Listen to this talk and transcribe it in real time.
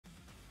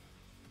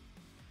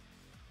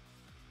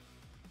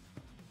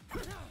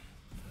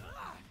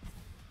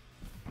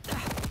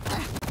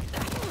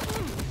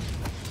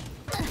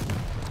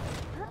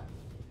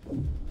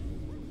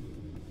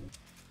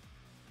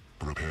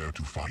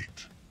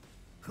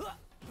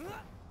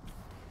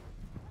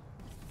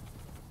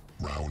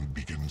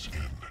Begins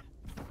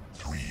in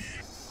 3,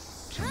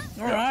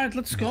 2. Alright,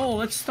 let's go.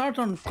 Let's start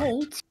on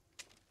KoLT.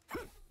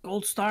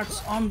 KoLT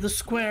starts on the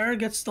square,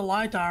 gets the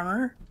light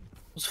armor.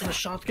 Goes for the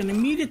shotgun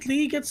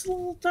immediately, gets a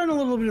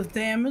little bit of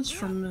damage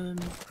from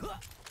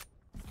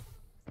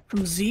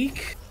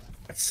Zeke.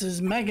 That's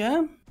his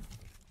mega.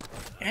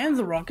 And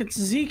the rockets.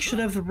 Zeke should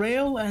have the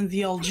rail and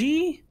the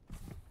LG.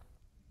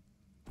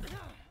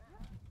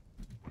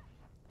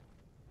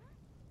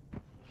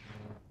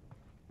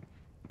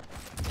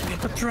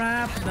 Get the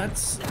trap.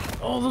 That's...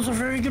 Oh, those are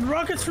very good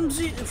rockets from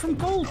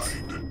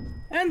KoLT.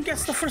 And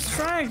gets the first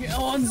frag.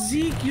 Oh, and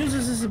Zeke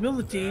uses his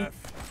ability.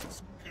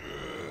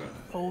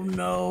 Oh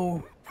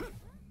no.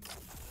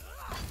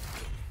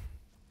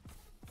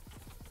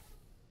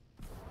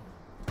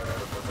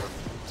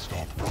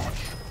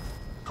 Stopwatch.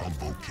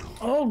 Combo kill.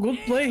 Oh, good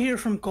play here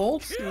from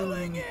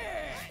KoLT.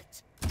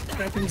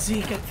 Trapping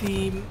Zeke at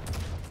the...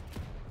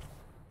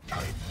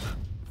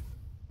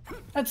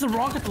 That's the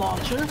rocket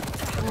launcher.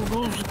 Oh,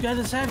 goes get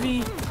his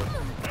heavy.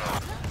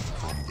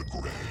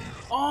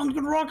 Oh, and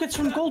good rockets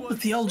from KoLT,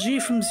 but the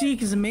LG from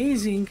Zeke is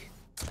amazing.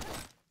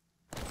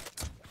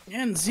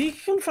 And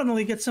Zeke can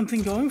finally get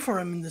something going for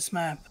him in this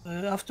map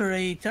after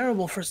a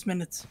terrible first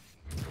minute.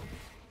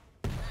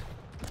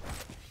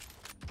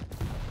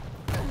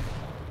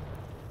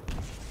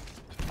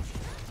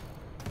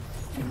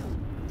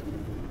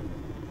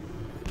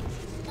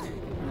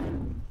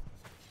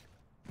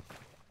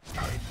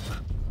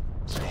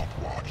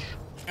 Stopwatch.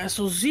 Yeah,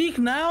 so Zeke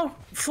now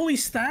fully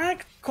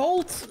stacked.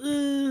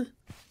 KoLT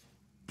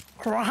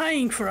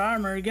crying for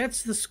armor,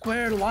 gets the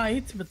square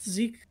light, but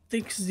Zeke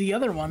takes the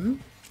other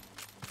one.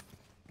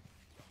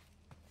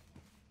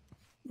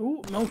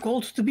 Ooh, no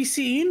KoLT to be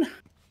seen.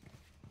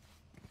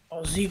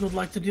 Oh, Zeke would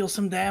like to deal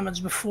some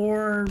damage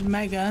before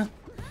Mega.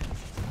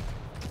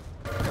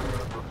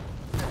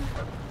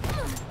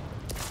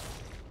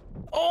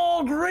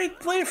 Oh, great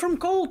play from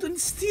KoLT and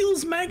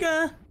steals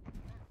Mega.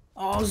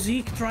 Oh,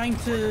 Zeke trying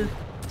to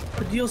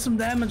deal some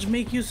damage,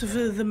 make use of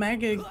the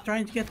Mega,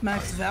 trying to get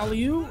max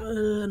value.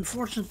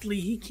 Unfortunately,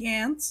 he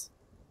can't.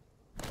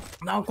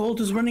 Now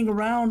KoLT is running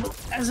around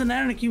as an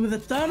anarchy with a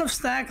ton of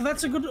stack.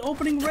 That's a good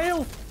opening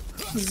rail.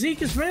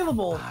 Zeke is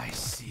railable.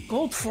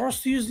 KoLT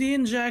forced to use the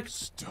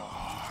inject.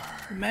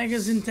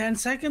 Mega's in 10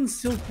 seconds,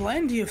 still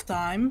plenty of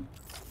time.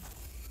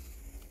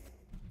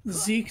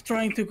 Zeke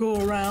trying to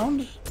go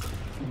around.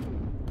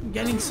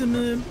 Getting some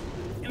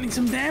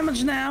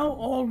damage now.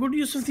 Oh, good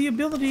use of the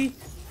ability.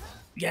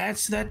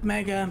 Gets that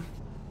Mega.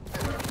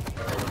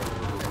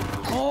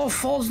 Oh,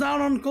 falls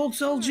down on KoLT's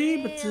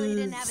LG, but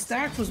the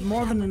stack was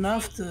more than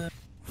enough to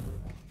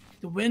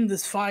win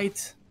this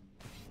fight.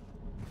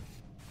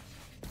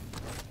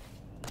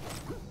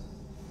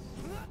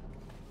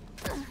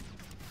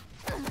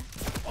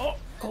 Oh,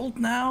 KoLT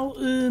now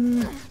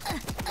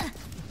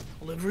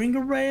delivering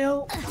a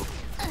rail.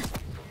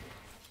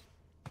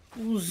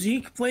 Ooh,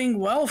 Zeke playing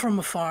well from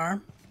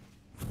afar.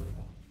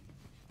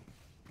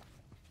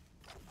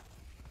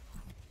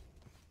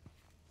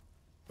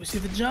 We see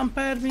the jump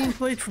pad being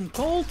played from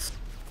KoLT.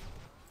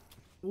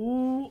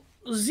 Ooh,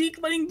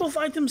 Zeke letting both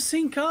items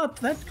sync up.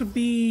 That could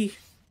be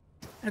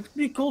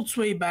KoLT's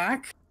way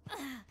back.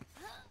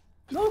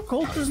 No,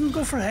 KoLT doesn't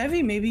go for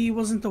heavy. Maybe he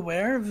wasn't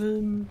aware of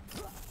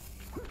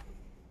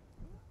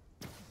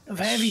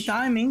heavy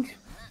timing.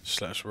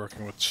 Slash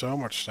working with so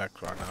much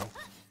stack right now.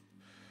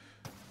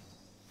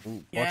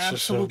 Ooh, Yeah, watch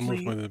this absolutely.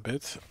 movement a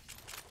bit.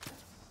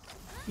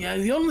 Yeah,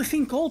 the only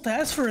thing KoLT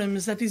has for him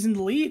is that he's in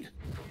the lead.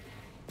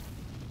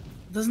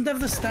 Doesn't have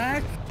the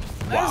stack.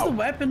 Has the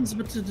weapons,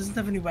 but it doesn't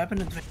have any weapon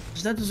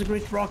advantage. That is a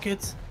great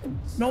rocket.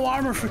 No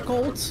armor for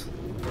KoLT.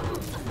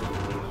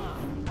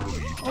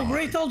 Oh,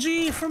 great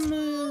LG from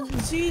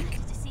Zeke.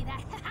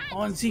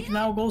 Oh, and Zeke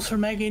now goes for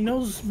Mega. He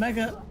knows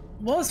Mega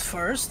was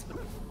first.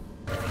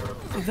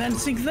 Then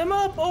sync them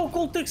up. Oh,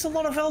 KoLT takes a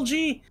lot of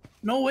LG.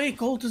 No way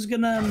KoLT is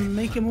gonna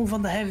make a move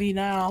on the heavy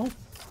now.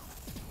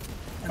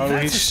 And Oh,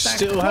 he's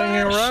still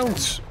hanging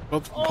around.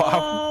 But wow.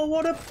 Oh,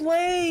 what a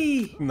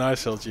play!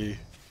 Nice LG.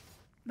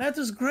 That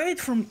was great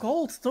from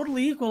KoLT.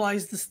 Totally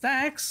equalized the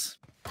stacks.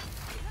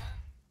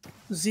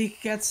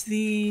 Zeke gets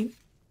the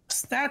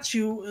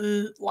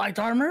statue light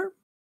armor.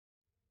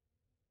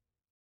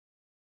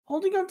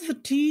 Holding on to the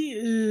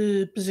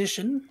T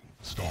position.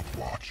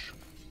 Stopwatch.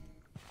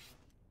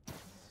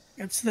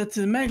 Gets that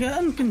Mega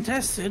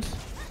uncontested.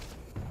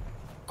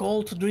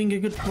 KoLT doing a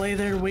good play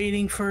there,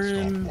 waiting for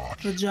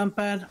the jump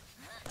pad.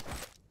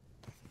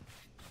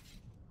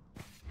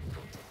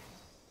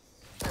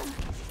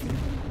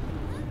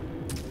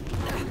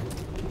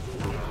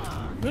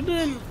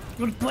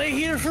 Good play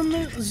here from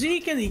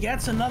Zeke, and he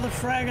gets another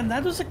frag, and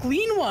that was a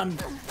clean one.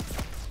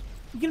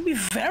 He's gonna be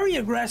very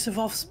aggressive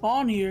off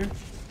spawn here.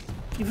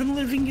 Even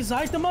leaving his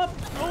item up.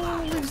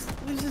 Oh,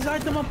 leaves his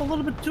item up a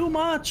little bit too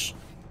much.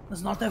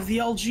 Does not have the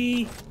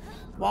LG.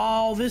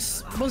 Wow,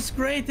 this was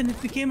great, and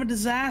it became a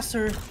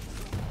disaster.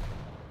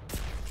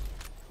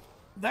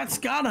 That's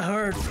gotta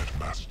hurt.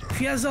 If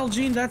he has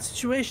LG in that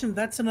situation,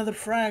 that's another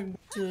frag.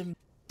 But,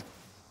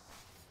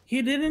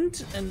 he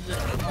didn't, and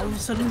all of a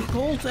sudden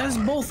KoLT has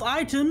both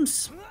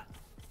items.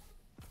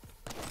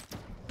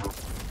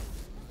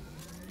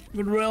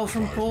 Good rail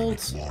from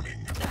KoLT.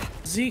 Warning.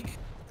 Zeke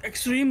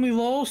extremely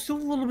low, still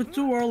a little bit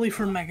too early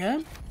for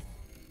Mega.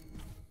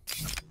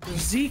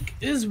 Zeke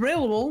is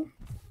railable.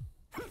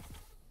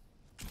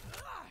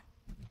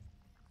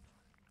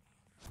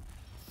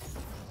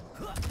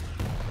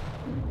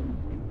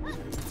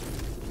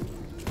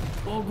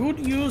 Oh, good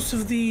use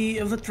of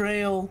the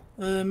trail,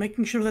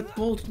 making sure that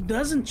KoLT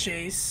doesn't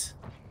chase.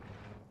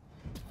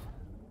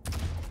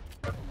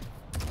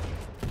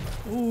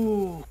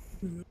 Ooh,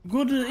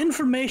 good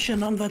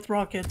information on that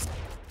rocket.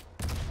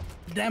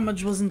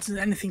 Damage wasn't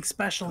anything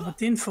special, but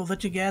the info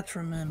that you get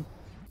from him,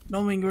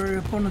 knowing where your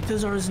opponent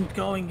is or isn't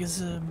going,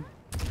 is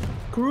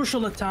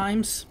crucial at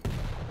times.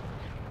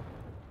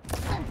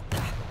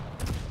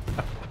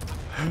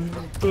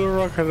 Put a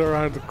rocket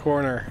around the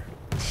corner,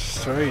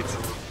 straight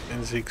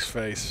in Zeke's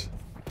face.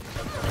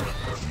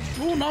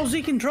 Oh, now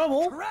Zeke in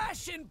trouble.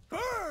 Crash and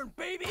burn,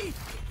 baby!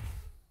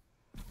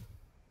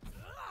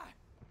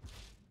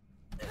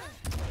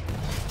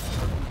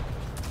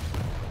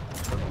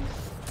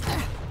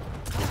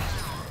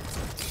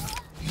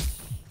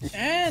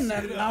 And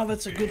now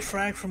that's a good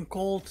frag from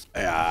KoLT.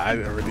 Yeah, I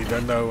really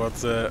don't know what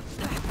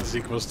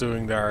Zeke was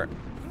doing there.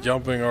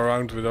 Jumping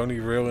around with only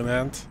rail in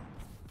hand.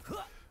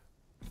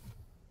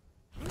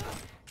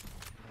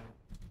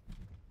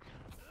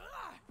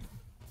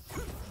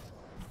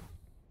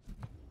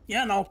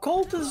 Yeah, now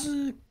KoLT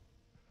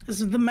is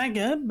the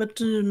Mega, but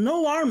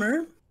no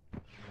armor.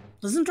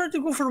 Doesn't try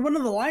to go for one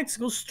of the lights,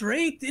 goes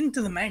straight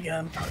into the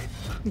Mega,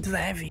 into the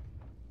heavy.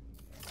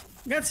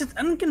 Gets it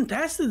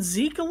uncontested.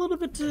 Zeke a little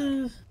bit.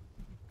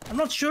 I'm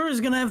not sure he's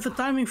gonna have the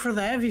timing for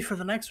the heavy for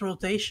the next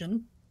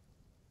rotation.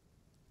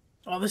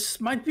 Oh,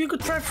 this might be a good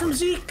track from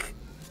Zeke,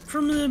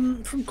 from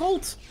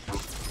KoLT.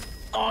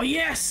 Oh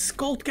yes,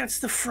 KoLT gets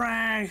the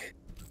frag.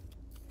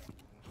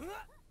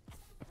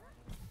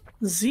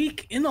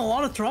 Zeke in a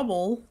lot of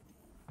trouble.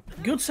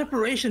 Good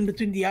separation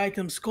between the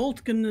items.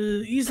 KoLT can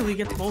easily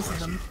get both of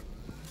them.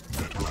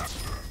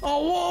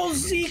 Oh, whoa,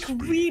 Zeke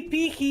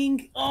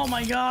re-peeking. Oh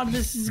my god,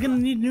 this is gonna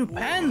need new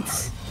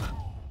pants.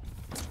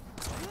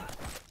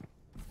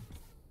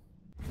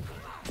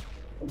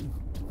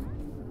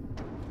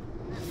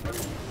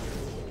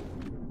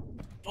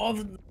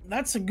 Oh,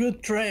 that's a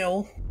good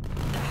trail.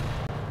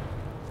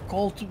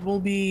 KoLT will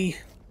be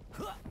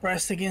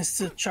pressed against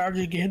the charge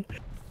again.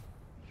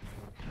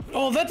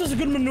 Oh, that was a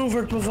good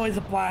maneuver to avoid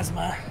the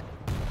plasma.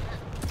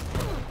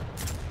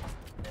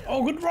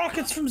 Oh, good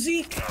rockets from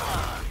Zeke.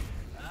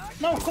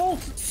 No,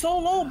 KoLT, it's so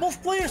low.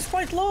 Both players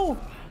quite low.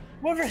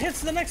 Whoever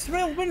hits the next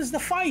rail wins the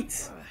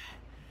fight.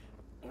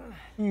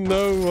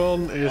 No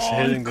one is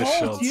hitting the KoLT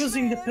shot.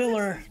 using the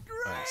pillar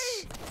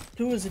Nice.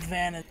 to his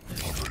advantage.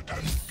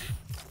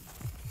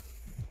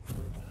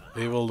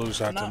 He will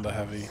lose out on the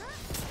heavy.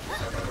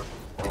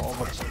 Oh,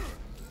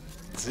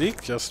 but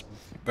Zeke just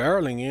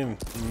barreling in,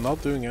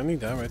 not doing any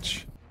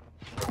damage.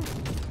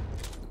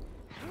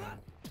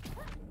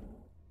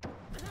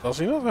 Does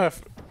he not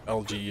have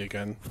LG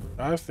again?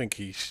 I think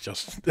he's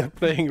just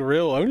playing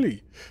rail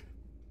only.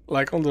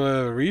 Like on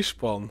the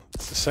respawn,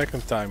 it's the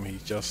second time he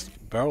just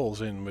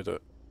barrels in with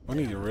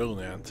only the rail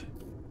in hand.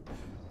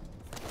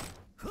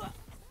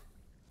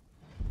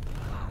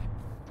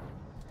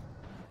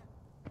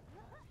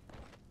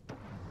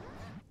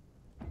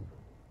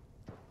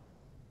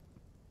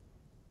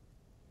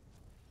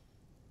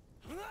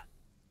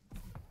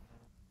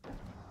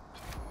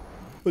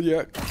 But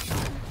yeah.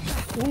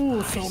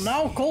 Ooh, so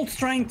now KoLT's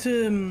trying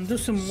to do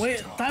some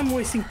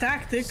time-wasting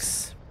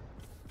tactics.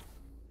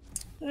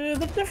 They're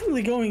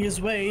definitely going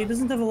his way. He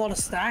doesn't have a lot of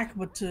stack,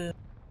 but the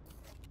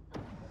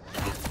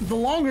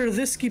longer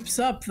this keeps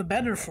up, the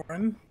better for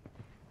him.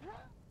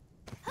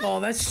 Oh,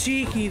 that's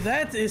cheeky.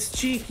 That is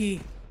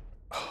cheeky.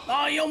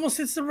 Oh, he almost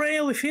hits the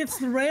rail. If he hits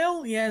the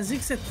rail, yeah,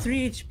 Zeke's at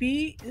 3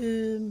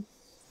 HP.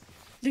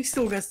 Zeke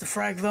still gets the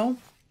frag, though.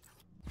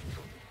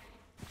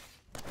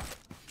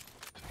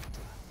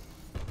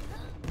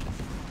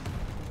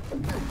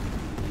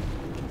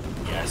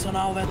 Yeah, so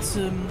now that's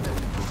a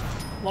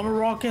lot of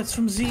rockets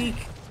from Zeke.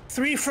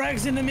 3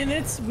 frags in a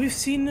minute. We've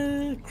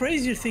seen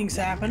crazier things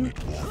happen.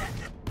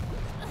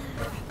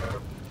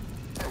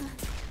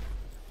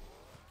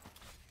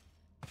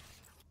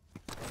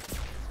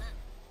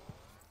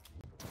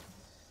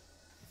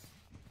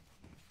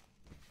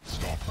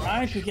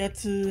 Right, we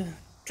get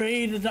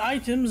traded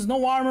items.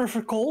 No armor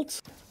for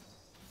KoLT.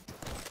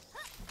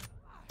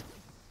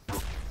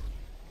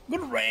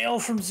 Good rail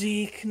from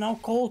Zeke. Now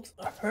KoLT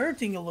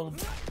hurting a little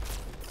bit.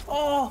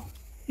 Oh,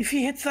 if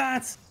he hit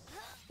that,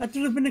 that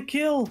would have been a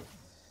kill.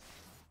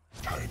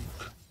 Tank.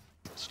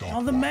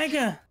 Now the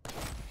Mega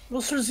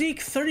goes for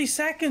Zeke. 30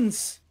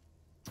 seconds.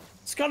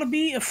 It's gotta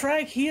be a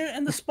frag here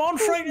and the spawn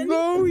frag. And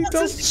No, he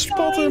doesn't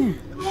spot him.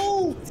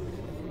 KoLT.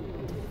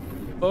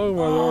 Oh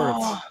my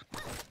lord.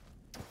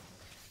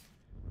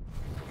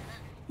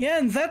 Yeah,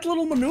 and that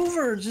little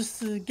maneuver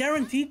just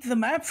guaranteed the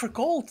map for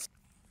KoLT.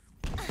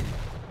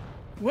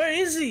 Where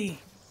is he?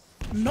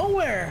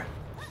 Nowhere.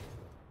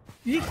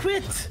 Did he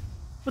quit?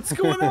 What's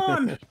going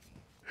on?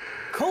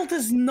 KoLT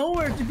is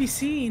nowhere to be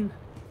seen.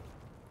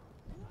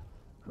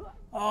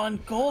 Oh,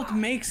 and KoLT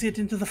makes it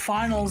into the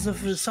finals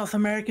of the South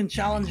American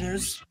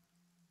Challengers.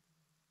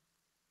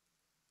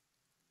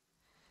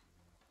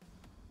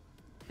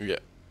 Yeah.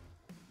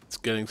 It's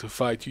getting to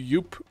fight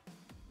Yoop.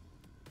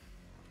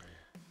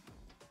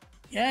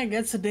 Yeah,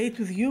 gets a date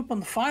with Yoop on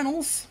the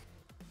finals.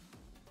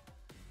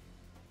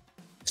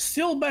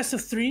 Still best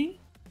of 3.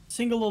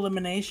 Single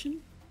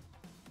elimination.